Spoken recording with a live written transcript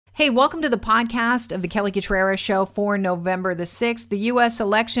Hey, welcome to the podcast of the Kelly Cutrera Show for November the 6th. The U.S.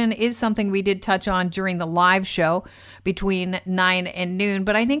 election is something we did touch on during the live show between 9 and noon.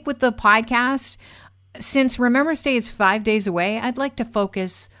 But I think with the podcast, since Remembrance Day is 5 days away, I'd like to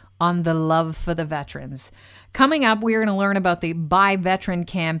focus on the love for the veterans. Coming up, we're going to learn about the Buy Veteran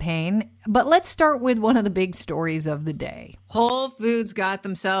campaign, but let's start with one of the big stories of the day. Whole Foods got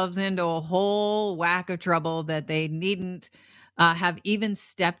themselves into a whole whack of trouble that they needn't have even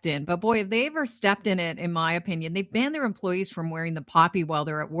stepped in. But boy, if they ever stepped in it, in my opinion, they've banned their employees from wearing the poppy while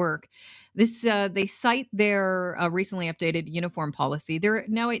they're at work. They cite their recently updated uniform policy.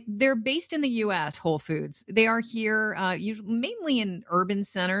 They're based in the U.S. Whole Foods. They are here usually mainly in urban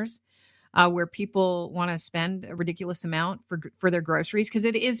centers where people want to spend a ridiculous amount for their groceries because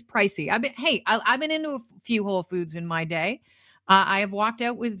it is pricey. I've been into a few Whole Foods in my day. I have walked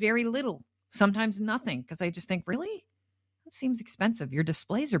out with very little, sometimes nothing, because I just think, really? That seems expensive. Your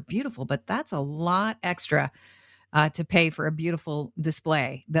displays are beautiful, but that's a lot extra to pay for a beautiful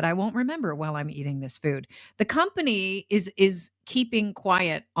display that I won't remember while I'm eating this food. The company is keeping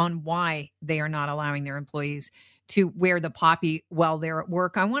quiet on why they are not allowing their employees to wear the poppy while they're at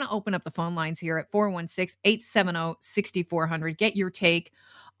work. I want to open up the phone lines here at 416-870-6400. Get your take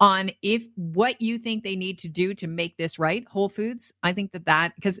on what you think they need to do to make this right. Whole Foods, I think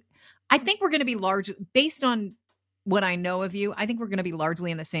because I think we're going to be based on what I know of you, I think we're going to be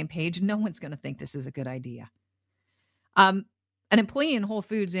largely on the same page. No one's going to think this is a good idea. An employee in Whole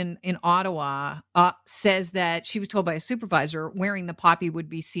Foods in Ottawa says that she was told by a supervisor wearing the poppy would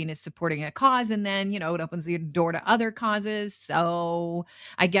be seen as supporting a cause. And then, it opens the door to other causes. So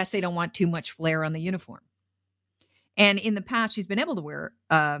I guess they don't want too much flair on the uniform. And in the past, she's been able to wear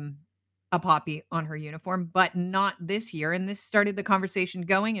a poppy on her uniform, but not this year. And this started the conversation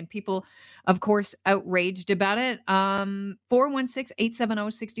going, and people, of course, outraged about it.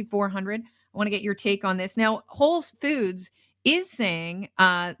 416-870-6400. I want to get your take on this. Now, Whole Foods is saying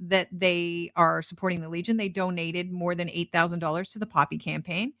that they are supporting the Legion. They donated more than $8,000 to the poppy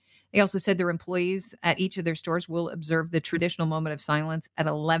campaign. They also said their employees at each of their stores will observe the traditional moment of silence at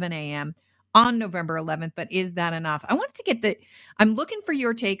 11 a.m. on November 11th, but is that enough? I wanted to I'm looking for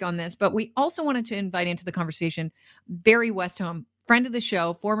your take on this, but we also wanted to invite into the conversation Barry Westholm, friend of the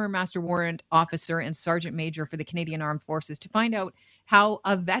show, former Master Warrant Officer and Sergeant Major for the Canadian Armed Forces, to find out how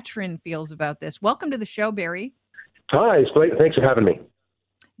a veteran feels about this. Welcome to the show, Barry. Hi, it's great. Thanks for having me.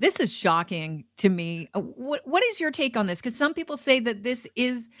 This is shocking to me. What is your take on this? Because some people say that this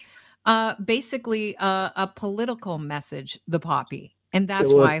is basically a political message, the poppy. And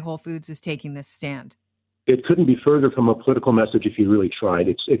that's why Whole Foods is taking this stand. It couldn't be further from a political message if you really tried.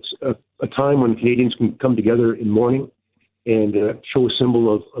 It's a time when Canadians can come together in mourning and show a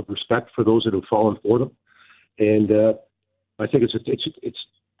symbol of respect for those that have fallen for them. And I think it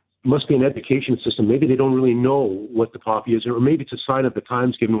must be an education system. Maybe they don't really know what the poppy is, or maybe it's a sign of the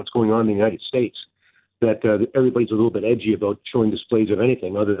times given what's going on in the United States, that everybody's a little bit edgy about showing displays of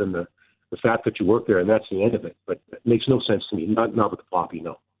anything other than the fact that you work there, and that's the end of it. But it makes no sense to me, not with the poppy,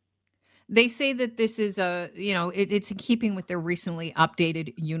 no. They say that this is it's in keeping with their recently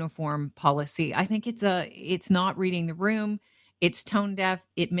updated uniform policy. I think it's not reading the room. It's tone deaf.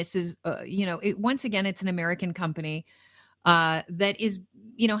 It misses, once again, it's an American company that is,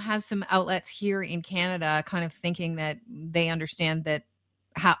 has some outlets here in Canada kind of thinking that they understand that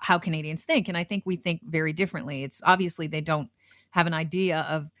how Canadians think. And I think we think very differently. It's obviously they don't have an idea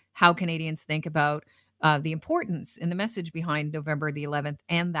of how Canadians think about the importance and the message behind November the 11th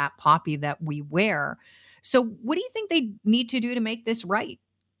and that poppy that we wear. So what do you think they need to do to make this right?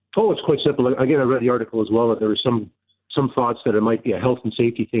 Oh, it's quite simple. Again, I read the article as well, that there were some thoughts that it might be a health and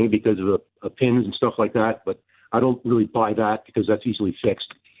safety thing because of pins and stuff like that, but I don't really buy that because that's easily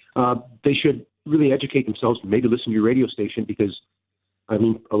fixed. They should really educate themselves, maybe listen to your radio station, because,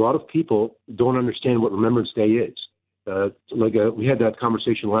 a lot of people don't understand what Remembrance Day is. We had that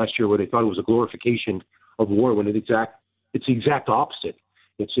conversation last year where they thought it was a glorification of war when it's the exact opposite.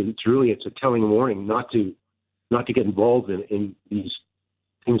 It's a telling warning not to get involved in these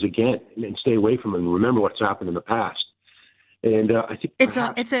things again and stay away from them and remember what's happened in the past. And I think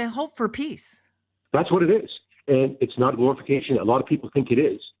it's a hope for peace. That's what it is, and it's not glorification. A lot of people think it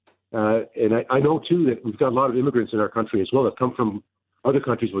is, and I know too that we've got a lot of immigrants in our country as well that come from other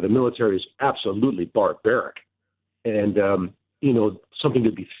countries where the military is absolutely barbaric. And, something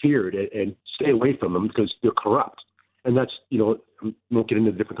to be feared, and stay away from them because they're corrupt. And that's, I won't get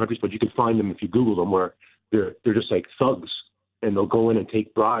into different countries, but you can find them if you Google them, where they're just like thugs, and they'll go in and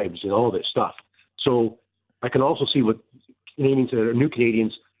take bribes and all this stuff. So I can also see what Canadians that are new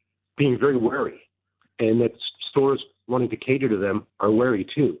Canadians being very wary, and that stores wanting to cater to them are wary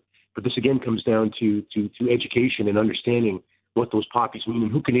too. But this again comes down to education and understanding what those poppies mean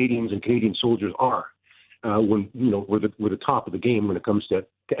and who Canadians and Canadian soldiers are. When we're the top of the game when it comes to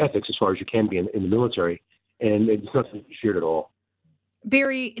ethics, as far as you can be in the military, and it's nothing feared at all.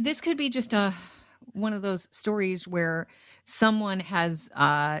 Barry, this could be just one of those stories where someone has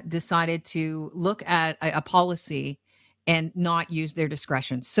decided to look at a policy and not use their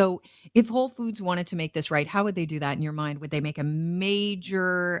discretion. So if Whole Foods wanted to make this right, how would they do that in your mind? Would they make a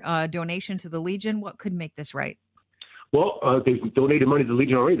major donation to the Legion? What could make this right? Well, they've donated money to the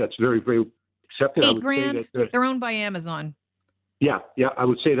Legion already. That's very, very accepted. $8,000. They're owned by Amazon. Yeah. I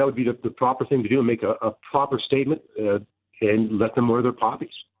would say that would be the proper thing to do, and make a proper statement and let them wear their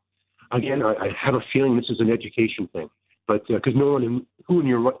poppies. Again, I have a feeling this is an education thing, but because no one who in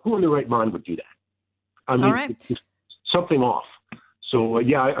their right mind would do that? I mean, all right. It's something off. So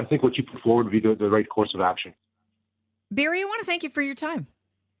I think what you put forward would be the right course of action. Barry, I want to thank you for your time.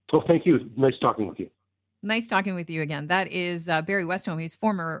 Well, thank you. Nice talking with you. Nice talking with you again. That is Barry Westholm. He's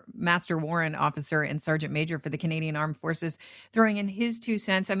former Master Warrant Officer and Sergeant Major for the Canadian Armed Forces, throwing in his 2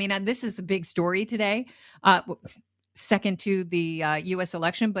 cents. I mean, this is a big story today, second to the U.S.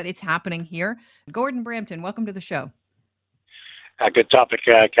 election, but it's happening here. Gordon Brampton, welcome to the show. Good topic,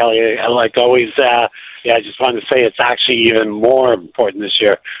 Kelly. Like always, I just wanted to say it's actually even more important this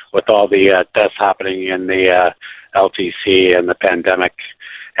year with all the deaths happening in the LTC and the pandemic.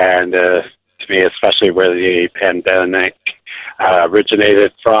 And to me, especially where the pandemic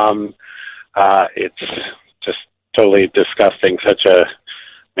originated from, it's just totally disgusting. Such a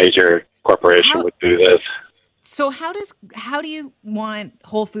major corporation would do this. So how do you want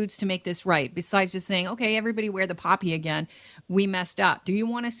Whole Foods to make this right? Besides just saying, okay, everybody wear the poppy again, we messed up. Do you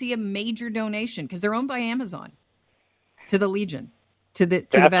want to see a major donation, because they're owned by Amazon, to the Legion, to the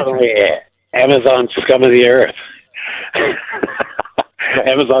veterans? Amazon, scum of the earth.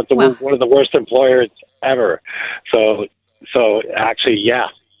 Amazon's one of the worst employers ever. So actually,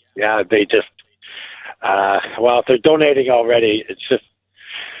 they just if they're donating already, it's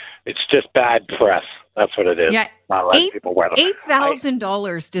just bad press. That's what it is. Yeah,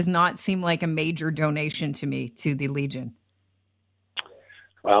 $8,000 does not seem like a major donation to me, to the Legion.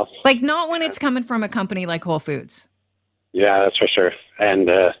 Well, like, not when it's coming from a company like Whole Foods. Yeah, that's for sure. And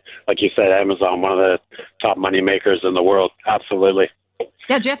like you said, Amazon, one of the top money makers in the world. Absolutely.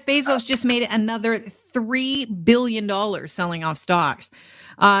 Yeah, Jeff Bezos just made another $3 billion selling off stocks.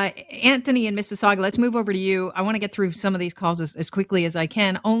 Anthony in Mississauga, let's move over to you. I want to get through some of these calls as quickly as I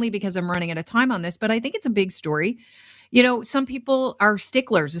can, only because I'm running out of time on this, but I think it's a big story. You know, some people are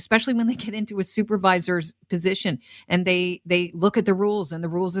sticklers, especially when they get into a supervisor's position, and they look at the rules, and the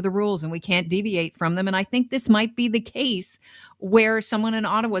rules are the rules, and we can't deviate from them. And I think this might be the case where someone in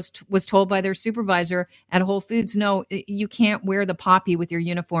Ottawa was told by their supervisor at Whole Foods, no, you can't wear the poppy with your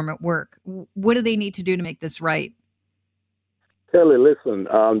uniform at work. What do they need to do to make this right? Kelly, listen,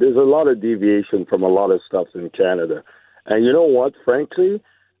 there's a lot of deviation from a lot of stuff in Canada. And you know what, frankly,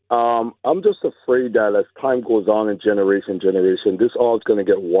 I'm just afraid that as time goes on in generation, this all is going to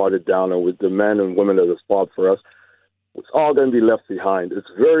get watered down. And with the men and women that have fought for us, it's all going to be left behind. It's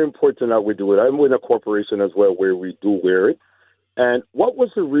very important that we do it. I'm with a corporation as well where we do wear it. And what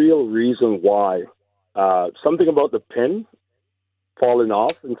was the real reason why? Something about the pin falling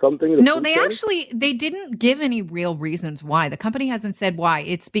off and something? No, they didn't give any real reasons why. The company hasn't said why.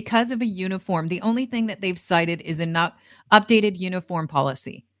 It's because of a uniform. The only thing that they've cited is an updated uniform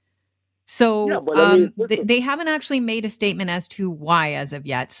policy. So they haven't actually made a statement as to why as of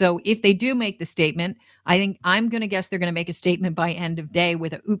yet. So if they do make the statement, I think I'm going to guess they're going to make a statement by end of day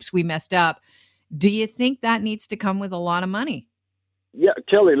with a, oops, we messed up. Do you think that needs to come with a lot of money? Yeah,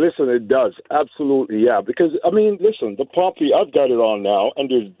 Kelly, listen, it does. Absolutely, yeah. Because, I mean, listen, the poppy, I've got it on now, and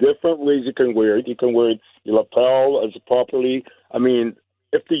there's different ways you can wear it. You can wear it, your lapel as properly. I mean,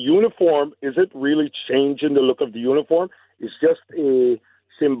 if the uniform, is it really changing the look of the uniform? It's just a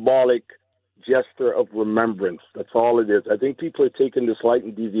symbolic gesture of remembrance. That's all it is. I think people are taking this light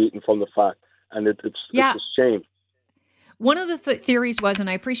and deviating from the fact, and it's a shame. One of the theories was, and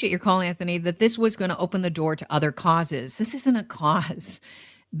I appreciate your call, Anthony, that this was going to open the door to other causes. This isn't a cause.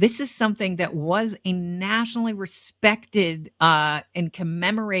 This is something that was a nationally respected and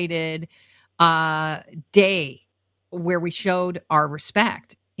commemorated day where we showed our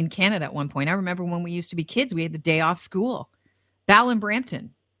respect in Canada at one point. I remember when we used to be kids, we had the day off school. Val in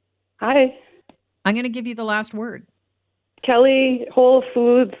Brampton. Hi. I'm going to give you the last word. Kelly, Whole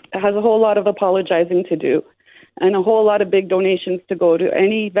Foods has a whole lot of apologizing to do and a whole lot of big donations to go to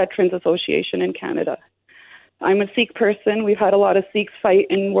any Veterans Association in Canada. I'm a Sikh person. We've had a lot of Sikhs fight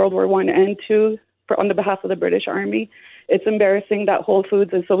in World War I and II on the behalf of the British Army. It's embarrassing that Whole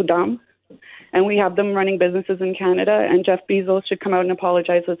Foods is so dumb, and we have them running businesses in Canada, and Jeff Bezos should come out and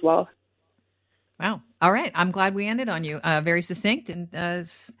apologize as well. Wow. All right. I'm glad we ended on you. Very succinct and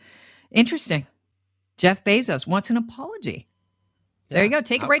interesting. Jeff Bezos wants an apology. Yeah. There you go.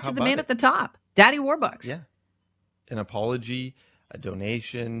 Take it right to the man at the top. Daddy Warbucks. Yeah. An apology, a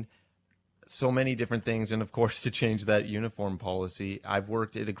donation, so many different things. And of course, to change that uniform policy. I've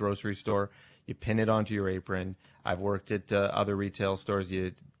worked at a grocery store. You pin it onto your apron. I've worked at other retail stores.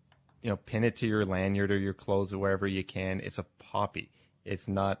 You pin it to your lanyard or your clothes or wherever you can. It's a poppy. It's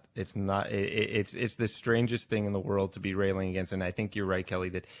the strangest thing in the world to be railing against. And I think you're right, Kelly,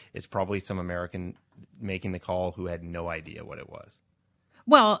 that it's probably some American making the call who had no idea what it was.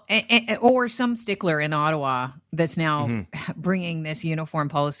 Well, or some stickler in Ottawa that's now bringing this uniform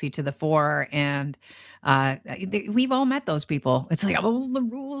policy to the fore. And we've all met those people. It's like, oh, the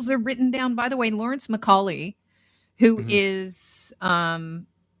rules are written down. By the way, Lawrence McCauley, who is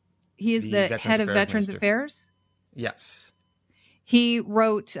he is the head of Veterans Affairs. Yes. He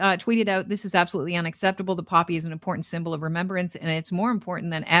tweeted out, "This is absolutely unacceptable. The poppy is an important symbol of remembrance, and it's more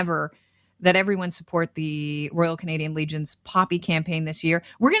important than ever that everyone support the Royal Canadian Legion's Poppy campaign this year."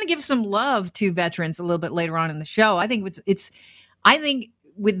 We're going to give some love to veterans a little bit later on in the show. I think I think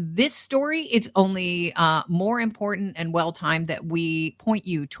with this story, it's only more important and well-timed that we point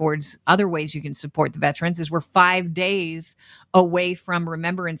you towards other ways you can support the veterans, as we're 5 days away from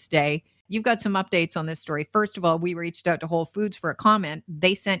Remembrance Day. You've got some updates on this story. First of all, we reached out to Whole Foods for a comment.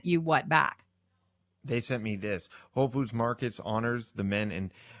 They sent you what back? They sent me this. Whole Foods Markets honors the men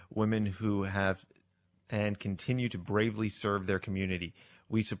and women who have and continue to bravely serve their community.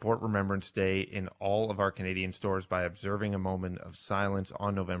 We support Remembrance Day in all of our Canadian stores by observing a moment of silence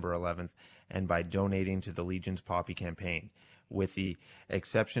on November 11th and by donating to the Legion's Poppy campaign. With the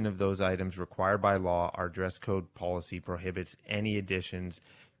exception of those items required by law, our dress code policy prohibits any additions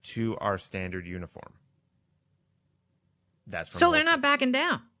to our standard uniform. That's so they're not backing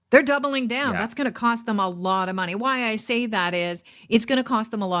down. They're doubling down. Yeah. That's going to cost them a lot of money. Why I say that is it's going to cost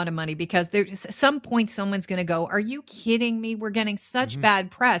them a lot of money because there's some point someone's going to go, are you kidding me? We're getting such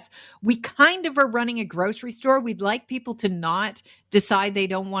bad press. We kind of are running a grocery store. We'd like people to not decide they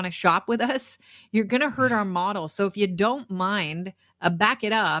don't want to shop with us. You're going to hurt our model. So if you don't mind, back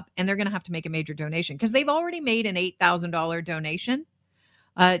it up, and they're going to have to make a major donation because they've already made an $8,000 donation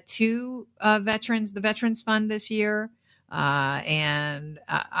to veterans, the Veterans Fund this year. And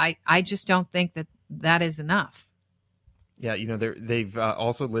I just don't think that is enough. Yeah, they've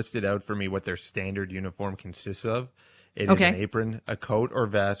also listed out for me what their standard uniform consists of. It is an apron, a coat or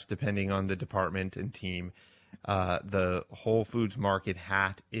vest, depending on the department and team, the Whole Foods Market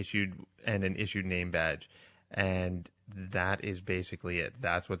hat issued, and an issued name badge. And that is basically it.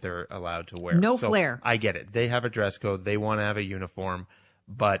 That's what they're allowed to wear. No flair. I get it. They have a dress code. They want to have a uniform,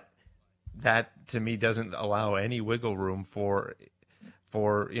 but that to me doesn't allow any wiggle room for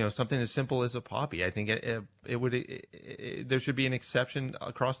something as simple as a poppy. I think there should be an exception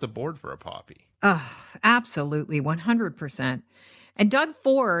across the board for a poppy. Absolutely, 100%. And Doug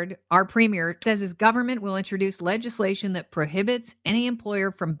Ford, our premier, says his government will introduce legislation that prohibits any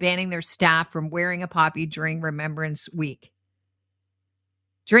employer from banning their staff from wearing a poppy during Remembrance Week.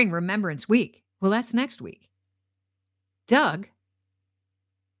 During Remembrance Week? Well, that's next week. Doug,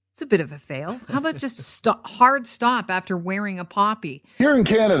 it's a bit of a fail. How about just a hard stop after wearing a poppy? Here in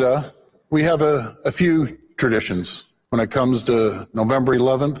Canada, we have a few traditions when it comes to November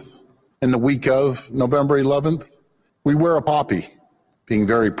 11th. In the week of November 11th, we wear a poppy, being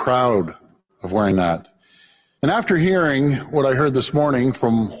very proud of wearing that. And after hearing what I heard this morning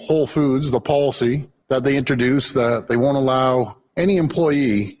from Whole Foods, the policy that they introduced that they won't allow any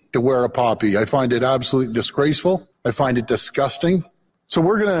employee to wear a poppy, I find it absolutely disgraceful. I find it disgusting. So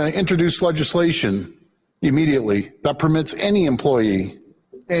we're going to introduce legislation immediately that permits any employee,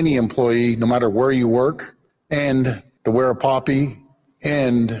 no matter where you work, and to wear a poppy,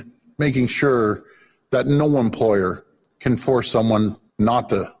 and making sure that no employer can force someone not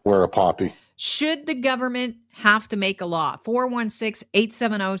to wear a poppy. Should the government have to make a law?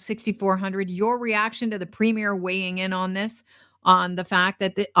 416-870-6400. Your reaction to the premier weighing in on this, on the fact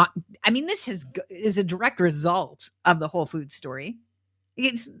that this is a direct result of the Whole Foods story.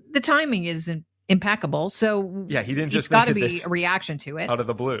 The timing is impeccable, so yeah, he didn't. It's got to be a reaction to it out of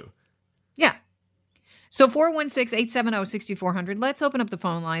the blue. Yeah. So 416-870-6400. Let's open up the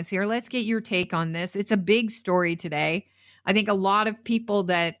phone lines here. Let's get your take on this. It's a big story today. I think a lot of people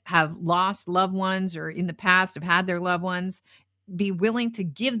that have lost loved ones or in the past have had their loved ones, be willing to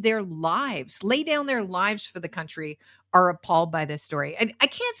give their lives, lay down their lives for the country, are appalled by this story. I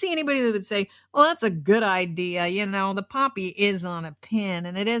can't see anybody that would say, well, that's a good idea. You know, the poppy is on a pin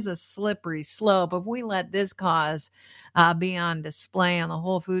and it is a slippery slope. If we let this cause be on display on the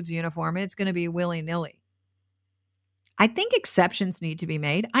Whole Foods uniform, it's going to be willy-nilly. I think exceptions need to be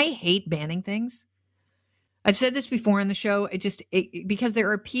made. I hate banning things. I've said this before in the show. Because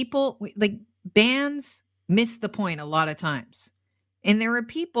there are people, like, bans miss the point a lot of times. And there are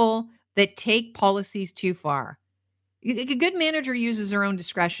people that take policies too far. A good manager uses their own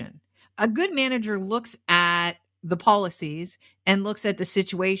discretion. A good manager looks at the policies and looks at the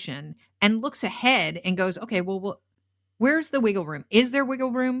situation and looks ahead and goes, okay, well, where's the wiggle room? Is there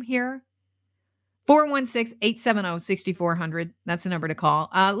wiggle room here? 416-870-6400. That's the number to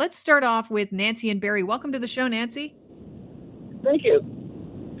call. Let's start off with Nancy and Barrie. Welcome to the show, Nancy. Thank you.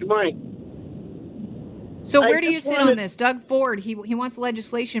 Good morning. So where do you sit on this? Doug Ford, he wants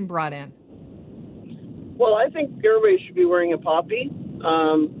legislation brought in. Well, I think everybody should be wearing a poppy.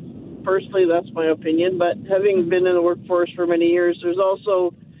 Personally, that's my opinion. But having been in the workforce for many years, there's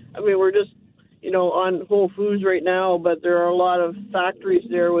also, we're just, on Whole Foods right now, but there are a lot of factories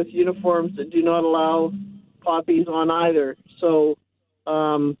there with uniforms that do not allow poppies on either. So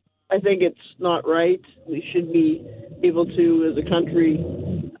I think it's not right. We should be able to, as a country,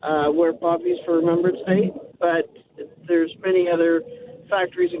 wear poppies for Remembrance Day. But there's many other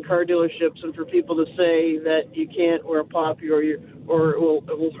factories and car dealerships, and for people to say that you can't wear a poppy or it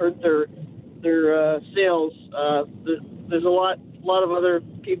will hurt their sales, there's a lot of other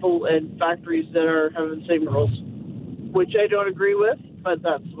people and factories that are having the same rules, which I don't agree with, but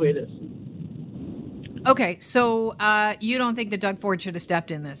that's the way it is. Okay, so you don't think that Doug Ford should have stepped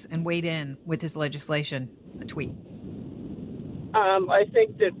in this and weighed in with his legislation? A tweet. I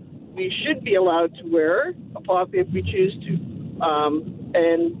think that we should be allowed to wear a poppy if we choose to.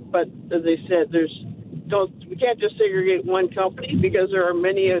 But as I said, we can't just segregate one company, because there are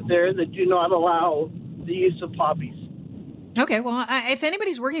many out there that do not allow the use of poppies. Okay, well, if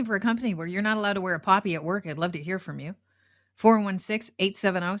anybody's working for a company where you're not allowed to wear a poppy at work, I'd love to hear from you.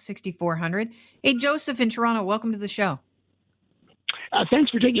 416-870-6400. Hey, Joseph in Toronto, welcome to the show.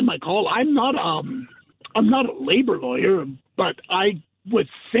 Thanks for taking my call. I'm not a labor lawyer, but I would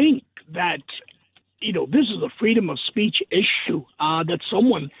think that this is a freedom of speech issue, that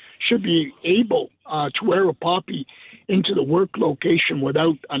someone should be able to wear a poppy into the work location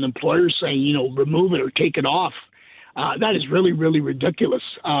without an employer saying, remove it or take it off. That is really, really ridiculous.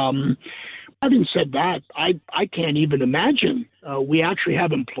 Having said that, I can't even imagine we actually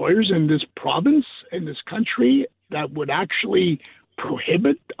have employers in this province, in this country, that would actually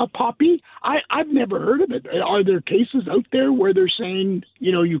prohibit a poppy. I've never heard of it. Are there cases out there where they're saying,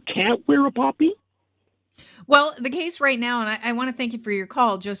 you can't wear a poppy? Well, the case right now, and I want to thank you for your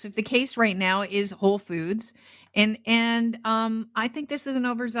call, Joseph. The case right now is Whole Foods. And I think this is an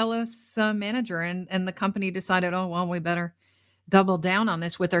overzealous manager, and the company decided, oh, well, we better double down on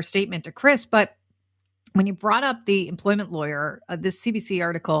this with our statement to Chris. But when you brought up the employment lawyer, this CBC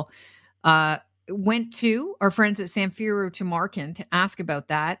article went to our friends at Samfiru Tumarkin to ask about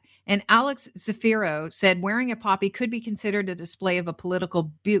that. And Alex Zafiro said wearing a poppy could be considered a display of a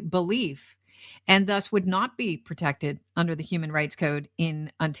political belief and thus would not be protected under the Human Rights Code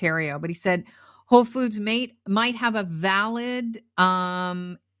in Ontario. But he said Whole Foods might have a valid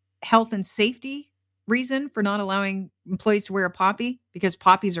health and safety reason for not allowing employees to wear a poppy, because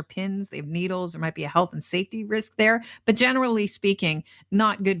poppies are pins, they have needles, there might be a health and safety risk there. But generally speaking,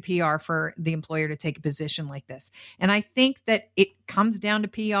 not good PR for the employer to take a position like this. And I think that it comes down to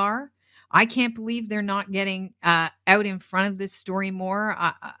PR. I can't believe they're not getting out in front of this story more.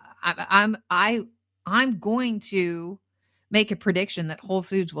 I'm going to make a prediction that Whole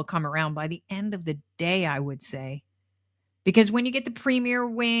Foods will come around by the end of the day, I would say. Because when you get the premier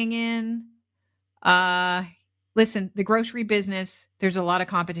weighing in, listen, the grocery business, there's a lot of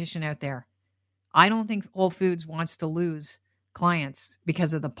competition out there. I don't think Whole Foods wants to lose clients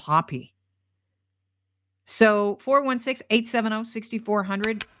because of the poppy. So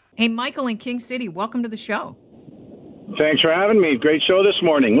 416-870-6400. Hey, Michael in King City, welcome to the show. Thanks for having me. Great show this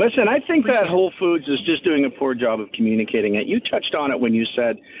morning. Listen, I think that Whole Foods is just doing a poor job of communicating it. You touched on it when you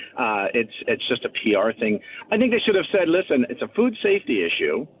said it's just a PR thing. I think they should have said, listen, it's a food safety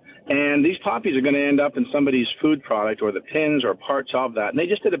issue, and these poppies are going to end up in somebody's food product or the pins or parts of that. And they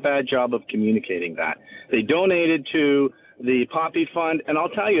just did a bad job of communicating that. They donated to the Poppy Fund, and I'll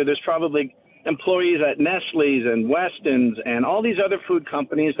tell you, there's probably employees at Nestle's and Weston's and all these other food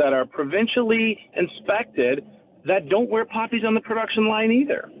companies that are provincially inspected that don't wear poppies on the production line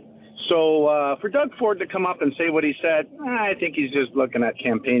either. So for Doug Ford to come up and say what he said, I think he's just looking at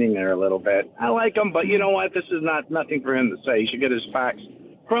campaigning there a little bit. I like him, but you know what? This is nothing for him to say. He should get his facts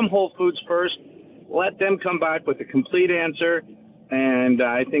from Whole Foods first. Let them come back with a complete answer, and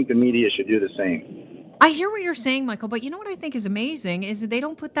I think the media should do the same. I hear what you're saying, Michael, but you know what I think is amazing is that they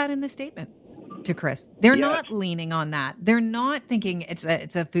don't put that in the statement to Chris. They're not leaning on that. They're not thinking it's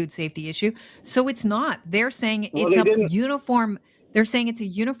a food safety issue. So it's not. They're saying it's a uniform. They're saying it's a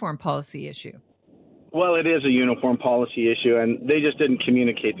uniform policy issue. Well, it is a uniform policy issue, and they just didn't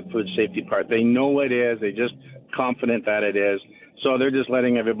communicate the food safety part. They know it is. They're just confident that it is. So they're just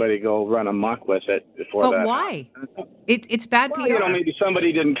letting everybody go run amok with it before that. But why? It's bad PR. You know, maybe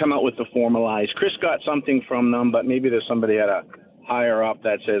somebody didn't come out with the formalized. Chris got something from them, but maybe there's somebody at a higher up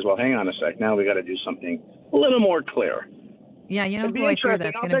that says, well, hang on a sec. Now we got to do something a little more clear. Yeah, you know who I fear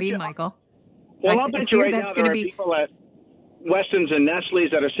that's going to be, Michael? Well, I'll bet you right now there are people at Westons and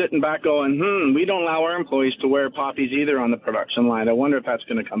Nestle's that are sitting back going, we don't allow our employees to wear poppies either on the production line. I wonder if that's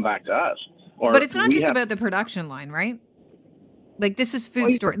going to come back to us. But it's not just about the production line, right? Like this is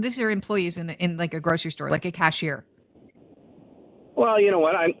food store. This are employees in like a grocery store, like a cashier. Well, you know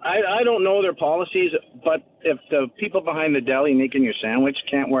what? I don't know their policies, but if the people behind the deli making your sandwich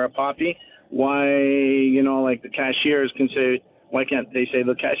can't wear a poppy, why, like the cashiers can say, why can't they say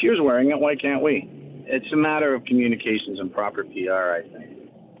the cashier's wearing it? Why can't we? It's a matter of communications and proper PR, I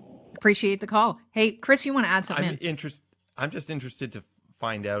think. Appreciate the call. Hey, Chris, you want to add something? I'm just interested to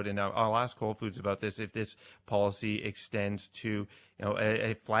find out, and I'll ask Whole Foods about this, if this policy extends to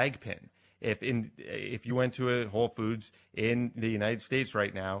a flag pin. If you went to a Whole Foods in the United States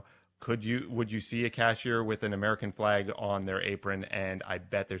right now, would you see a cashier with an American flag on their apron? And I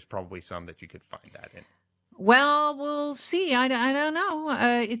bet there's probably some that you could find that in. Well, we'll see. I don't know.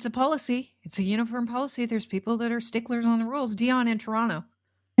 It's a policy. It's a uniform policy. There's people that are sticklers on the rules. Dion in Toronto.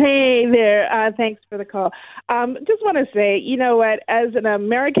 Hey there. Thanks for the call. Just want to say, you know what, as an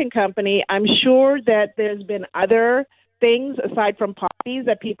American company, I'm sure that there's been other things aside from poppies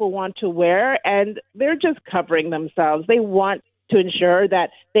that people want to wear, and they're just covering themselves. They want to ensure that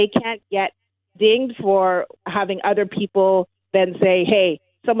they can't get dinged for having other people then say, hey,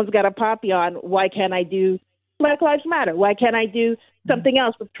 someone's got a poppy on. Why can't I do Black Lives Matter? Why can't I do something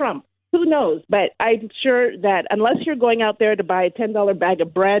else with Trump? Who knows? But I'm sure that unless you're going out there to buy a $10 bag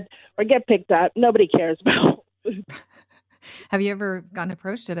of bread or get picked up, nobody cares about food. Have you ever gotten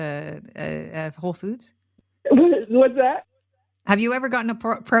approached at a Whole Foods? What's that? Have you ever gotten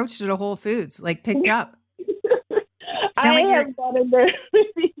approached at a Whole Foods, like picked up? I have gone in there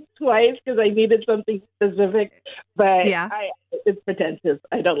twice because I needed something specific, but it's pretentious.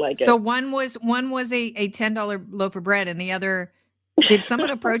 I don't like it. So one was a $10 loaf of bread, and the other. Did someone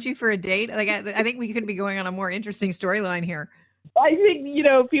approach you for a date? Like I think we could be going on a more interesting storyline here. I think,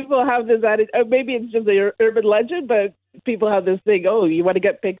 people have this attitude. Maybe it's just an urban legend, but people have this thing, you want to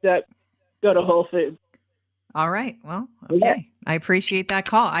get picked up, go to Whole Foods. All right. Well, okay. Yeah. I appreciate that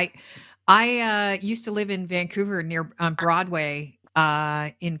call. I used to live in Vancouver near Broadway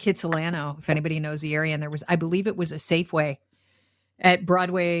in Kitsilano, if anybody knows the area. And I believe it was a Safeway at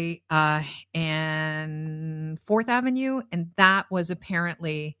Broadway and 4th Avenue, and that was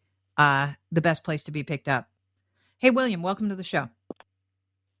apparently the best place to be picked up. Hey, William, welcome to the show.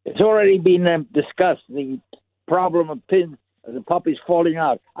 It's already been discussed, the problem of pins, the poppies falling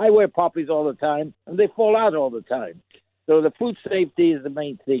out. I wear poppies all the time, and they fall out all the time. So the food safety is the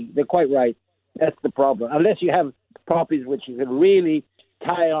main thing. They're quite right. That's the problem. Unless you have poppies which you can really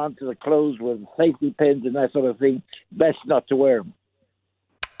tie onto the clothes with safety pins and that sort of thing, best not to wear them.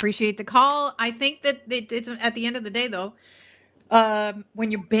 Appreciate the call. I think that it's at the end of the day, though,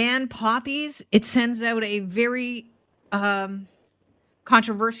 when you ban poppies, it sends out a very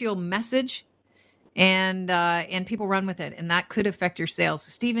controversial message, and people run with it, and that could affect your sales.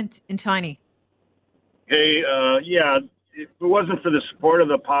 Stephen and Tiny. Hey, if it wasn't for the support of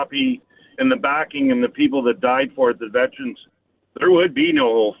the poppy and the backing and the people that died for it, the veterans, there would be no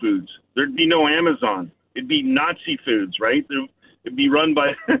Whole Foods. There'd be no Amazon. It'd be Nazi foods, right? It'd be run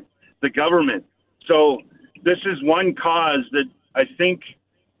by the government. So this is one cause that I think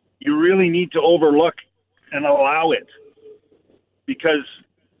you really need to overlook and allow it, because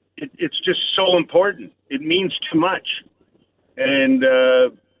it's just so important. It means too much. And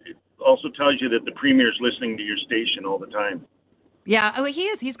it also tells you that the Premier's listening to your station all the time. Yeah, he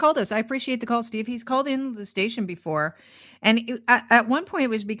is. He's called us. I appreciate the call, Steve. He's called in the station before. And at one point, it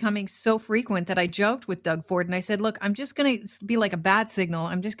was becoming so frequent that I joked with Doug Ford, and I said, look, I'm just going to be like a bat signal.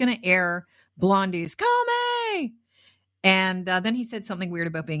 I'm just going to air Blondie's Call Me. And then he said something weird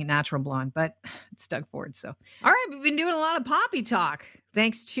about being a natural blonde, but it's Doug Ford. So, all right, we've been doing a lot of poppy talk,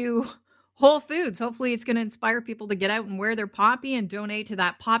 thanks to Whole Foods. Hopefully it's going to inspire people to get out and wear their poppy and donate to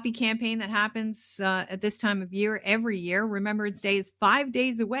that poppy campaign that happens at this time of year every year. Remembrance Day is 5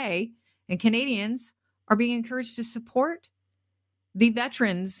 days away, and Canadians are being encouraged to support the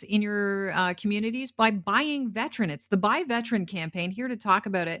veterans in your communities by buying veteran. It's the Buy Veteran campaign. Here to talk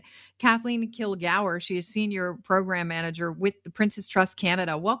about it, Kathleen Kilgour. She is Senior Program Manager with the Prince's Trust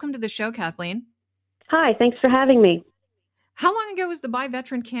Canada. Welcome to the show, Kathleen. Hi, thanks for having me. How long ago was the Buy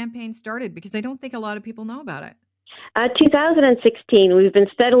Veteran campaign started? Because I don't think a lot of people know about it. 2016. We've been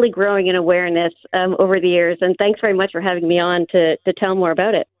steadily growing in awareness over the years, and thanks very much for having me on to tell more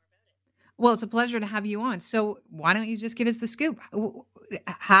about it. Well, it's a pleasure to have you on. So why don't you just give us the scoop?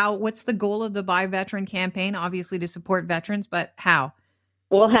 What's the goal of the Buy Veteran campaign? Obviously to support veterans, but how?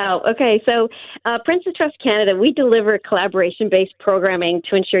 Well, how? Okay, so Prince's Trust Canada, we deliver collaboration-based programming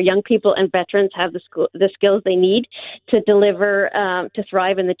to ensure young people and veterans have the skills they need to deliver, to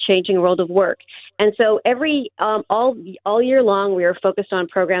thrive in the changing world of work. And so all year long, we are focused on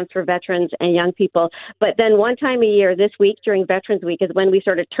programs for veterans and young people. But then one time a year, this week during Veterans Week, is when we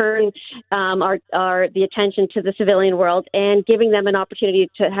sort of turn the attention to the civilian world and giving them an opportunity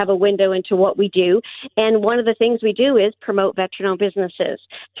to have a window into what we do. And one of the things we do is promote veteran-owned businesses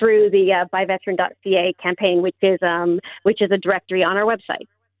through the buyveteran.ca campaign, which is a directory on our website.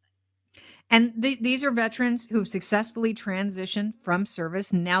 And these are veterans who've successfully transitioned from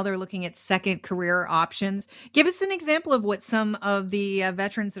service. Now they're looking at second career options. Give us an example of what some of the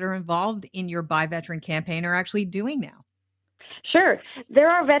veterans that are involved in your Buy Veteran campaign are actually doing now. Sure. There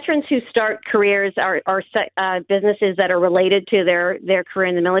are veterans who start careers or businesses that are related to their career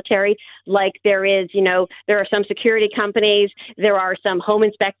in the military. Like there are some security companies. There are some home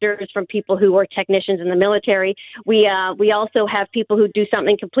inspectors from people who were technicians in the military. We also have people who do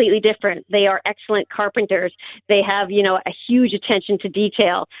something completely different. They are excellent carpenters. They have, a huge attention to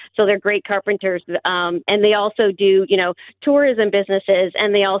detail. So they're great carpenters. And they also do, tourism businesses.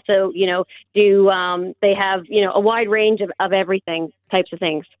 And they also, they have, a wide range of everything types of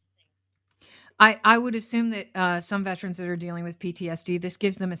things. I would assume that some veterans that are dealing with PTSD, this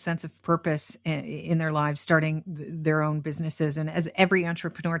gives them a sense of purpose in their lives, starting their own businesses. And as every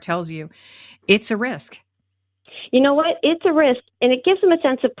entrepreneur tells you, it's a risk. You know what? It's a risk, and it gives them a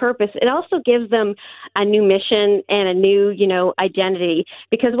sense of purpose. It also gives them a new mission and a new, identity.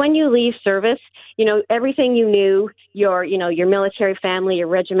 Because when you leave service, everything you knew, your military family, your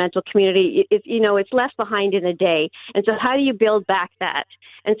regimental community, it's left behind in a day. And so how do you build back that?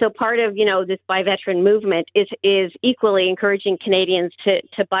 And so part of, this Buy Veteran movement is equally encouraging Canadians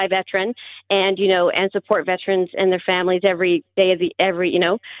to buy veteran and support veterans and their families every day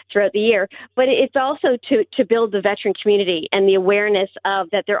throughout the year. But it's also to build the veteran community and the awareness of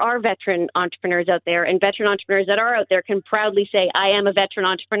that there are veteran entrepreneurs out there, and veteran entrepreneurs that are out there can proudly say, I am a veteran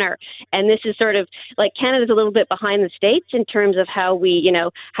entrepreneur. And this is sort of like Canada's a little bit behind the States in terms of how we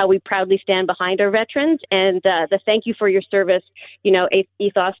proudly stand behind our veterans, and the thank you for your service,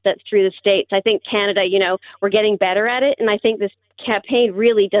 ethos that's through the States. I think Canada, we're getting better at it. And I think this campaign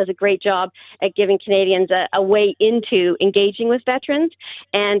really does a great job at giving Canadians a way into engaging with veterans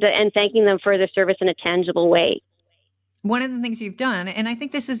and thanking them for their service in a tangible way. One of the things you've done, and I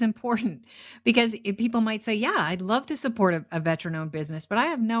think this is important because people might say, yeah, I'd love to support a veteran-owned business, but I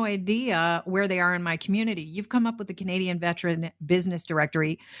have no idea where they are in my community. You've come up with the Canadian Veteran Business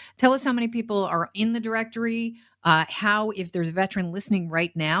Directory. Tell us how many people are in the directory, how, if there's a veteran listening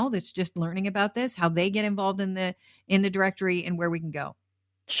right now that's just learning about this, how they get involved in the directory and where we can go.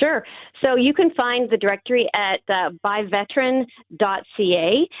 Sure. So you can find the directory at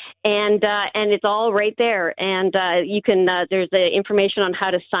buyveteran.ca, and it's all right there. And you can there's the information on how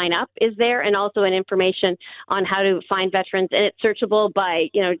to sign up is there, and also an information on how to find veterans. And it's searchable by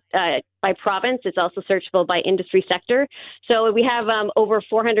by province. It's also searchable by industry sector. So we have over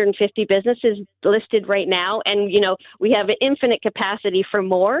 450 businesses listed right now, and we have an infinite capacity for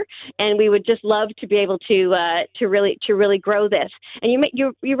more. And we would just love to be able to really grow this. And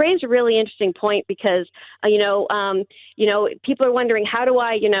you raised a really interesting point because people are wondering, how do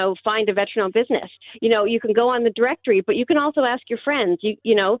I find a veteran-owned business? You can go on the directory, but you can also ask your friends. You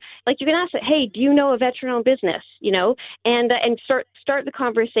can ask, hey, do you know a veteran-owned business? And start the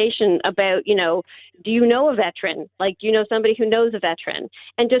conversation about, do you know a veteran? Like, do you know somebody who knows a veteran?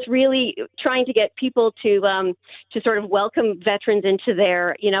 And just really trying to get people to sort of welcome veterans into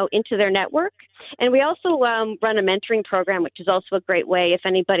their network. And we also run a mentoring program, which is also a great way if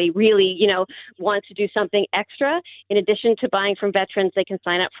anybody really, wants to do something extra. In addition to buying from veterans, they can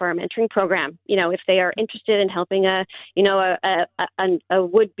sign up for our mentoring program. If they are interested in helping a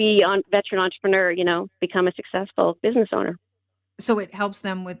would-be veteran entrepreneur, become a successful business owner. So it helps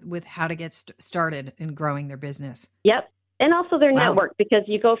them with how to get started in growing their business. Yep. And also their network, because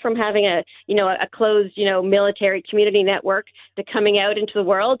you go from having a closed, military community network to coming out into the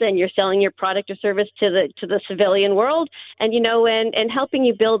world, and you're selling your product or service to the civilian world, and and helping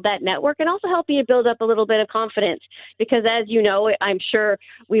you build that network, and also helping you build up a little bit of confidence. Because as you know, I'm sure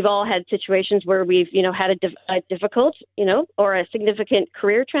we've all had situations where we've had a difficult, or a significant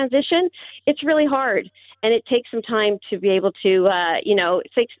career transition. It's really hard. And it takes some time to be able to,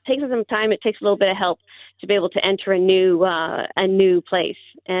 it takes some time. It takes a little bit of help to be able to enter a new place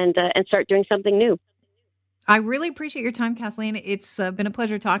and start doing something new. I really appreciate your time, Kathleen. It's been a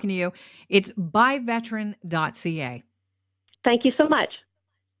pleasure talking to you. It's byveteran.ca. Thank you so much.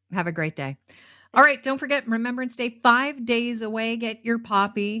 Have a great day. All right, don't forget Remembrance Day, 5 days away. Get your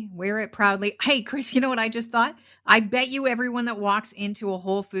poppy, wear it proudly. Hey, Chris, you know what I just thought? I bet you everyone that walks into a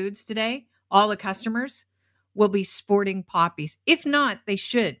Whole Foods today, all the customers, will be sporting poppies. If not, they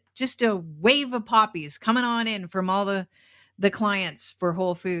should. Just a wave of poppies coming on in from all the clients for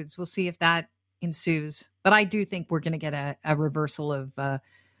Whole Foods. We'll see if that ensues. But I do think we're going to get a reversal of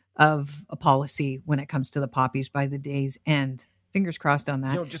a policy when it comes to the poppies by the day's end. Fingers crossed on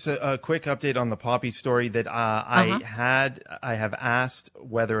that. Just a quick update on the poppy story that I have asked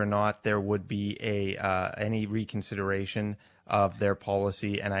whether or not there would be any reconsideration of their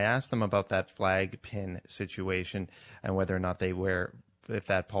policy, and I asked them about that flag pin situation and whether or not if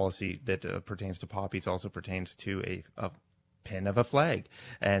that policy that pertains to poppies also pertains to a pin of a flag.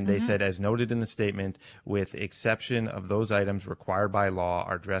 And they said, as noted in the statement, with exception of those items required by law,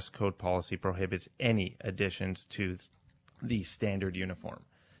 our dress code policy prohibits any additions to the standard uniform.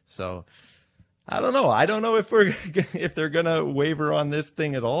 So I don't know. I don't know if they're going to waver on this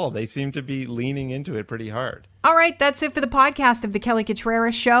thing at all. They seem to be leaning into it pretty hard. All right, that's it for the podcast of the Kelly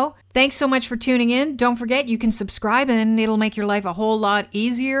Cutrara Show. Thanks so much for tuning in. Don't forget, you can subscribe and it'll make your life a whole lot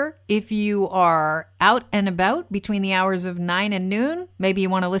easier if you are out and about between the hours of 9 and noon. Maybe you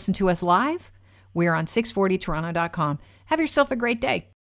want to listen to us live. We're on 640toronto.com. Have yourself a great day.